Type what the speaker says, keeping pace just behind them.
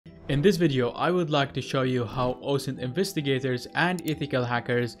In this video, I would like to show you how OSINT investigators and ethical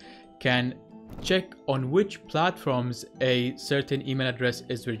hackers can check on which platforms a certain email address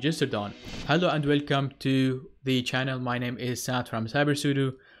is registered on. Hello and welcome to the channel. My name is Sad from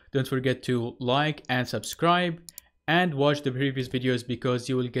CyberSudo. Don't forget to like and subscribe and watch the previous videos because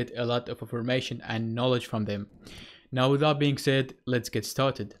you will get a lot of information and knowledge from them. Now, with that being said, let's get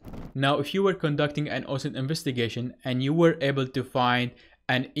started. Now, if you were conducting an OSINT investigation and you were able to find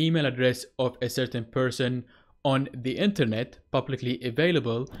an email address of a certain person on the internet, publicly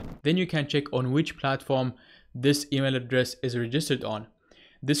available, then you can check on which platform this email address is registered on.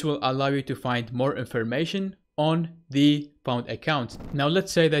 This will allow you to find more information on the found accounts. Now,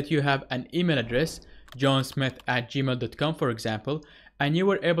 let's say that you have an email address, johnsmith@gmail.com, for example, and you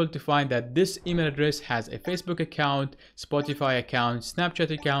were able to find that this email address has a Facebook account, Spotify account, Snapchat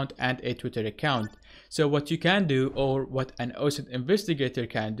account, and a Twitter account. So what you can do, or what an OSINT investigator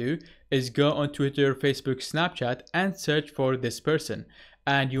can do, is go on Twitter, Facebook, Snapchat and search for this person.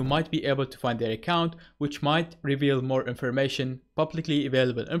 And you might be able to find their account, which might reveal more information, publicly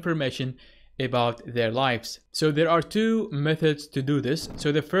available information about their lives. So there are two methods to do this.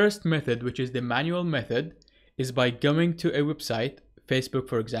 So the first method, which is the manual method, is by going to a website, Facebook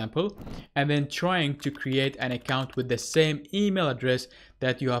for example, and then trying to create an account with the same email address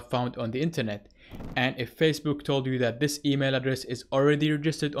that you have found on the internet. And if Facebook told you that this email address is already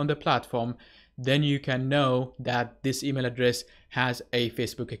registered on the platform, then you can know that this email address has a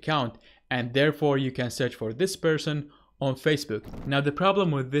Facebook account, and therefore you can search for this person on Facebook. Now, the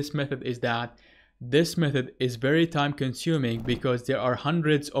problem with this method is that this method is very time consuming because there are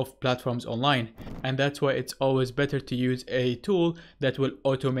hundreds of platforms online, and that's why it's always better to use a tool that will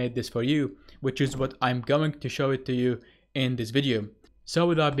automate this for you, which is what I'm going to show it to you in this video. So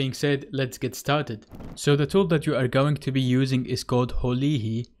with that being said, let's get started. So the tool that you are going to be using is called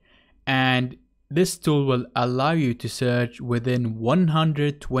Holi, and this tool will allow you to search within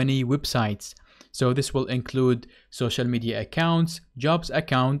 120 websites. So this will include social media accounts, jobs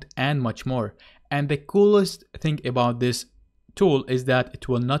account, and much more. And the coolest thing about this tool is that it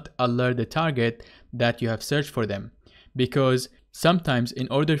will not alert the target that you have searched for them, because sometimes in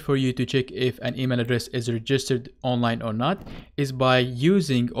order for you to check if an email address is registered online or not is by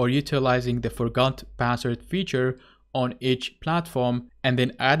using or utilizing the forgot password feature on each platform and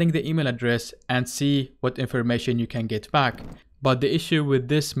then adding the email address and see what information you can get back. But the issue with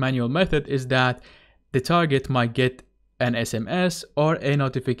this manual method is that the target might get an SMS or a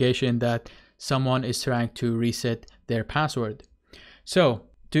notification that someone is trying to reset their password. So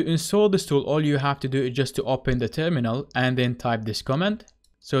to install this tool, all you have to do is just to open the terminal and then type this command.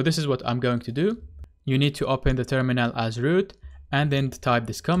 So this is what I'm going to do. You need to open the terminal as root and then type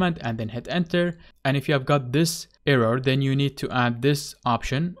this command and then hit enter. And if you have got this error, then you need to add this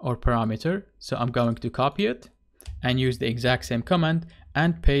option or parameter. So I'm going to copy it and use the exact same command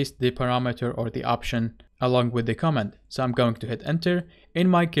and paste the parameter or the option along with the command. So I'm going to hit enter. In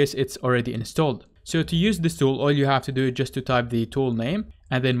my case, it's already installed. So to use this tool, all you have to do is just to type the tool name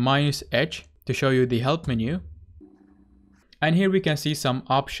and then -H to show you the help menu. And here we can see some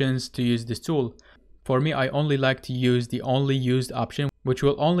options to use this tool. For me, I only like to use the only used option, which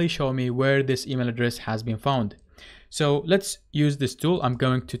will only show me where this email address has been found. So let's use this tool. I'm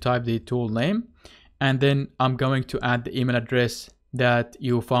going to type the tool name and then I'm going to add the email address that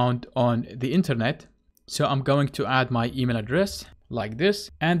you found on the internet. So I'm going to add my email address like this,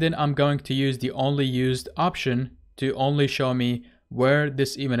 and then I'm going to use the only used option to only show me where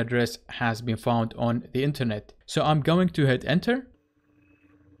this email address has been found on the internet. So I'm going to hit enter.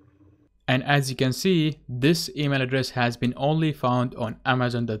 And as you can see, this email address has been only found on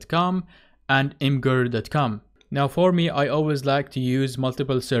amazon.com and imgur.com. Now for me, I always like to use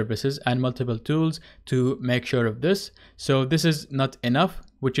multiple services and multiple tools to make sure of this. So this is not enough,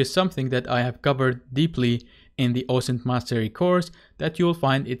 which is something that I have covered deeply in the OSINT Mastery course that you'll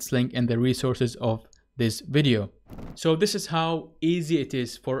find its link in the resources of this video. So this is how easy it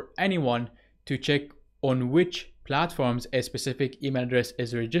is for anyone to check on which platforms a specific email address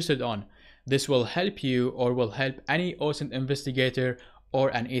is registered on. This will help you, or will help any OSINT investigator or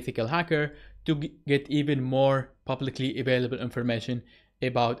an ethical hacker to get even more publicly available information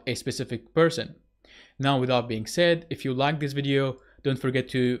about a specific person. Now, with that being said, if you like this video, don't forget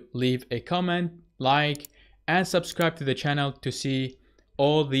to leave a comment, like, and subscribe to the channel to see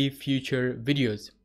all the future videos.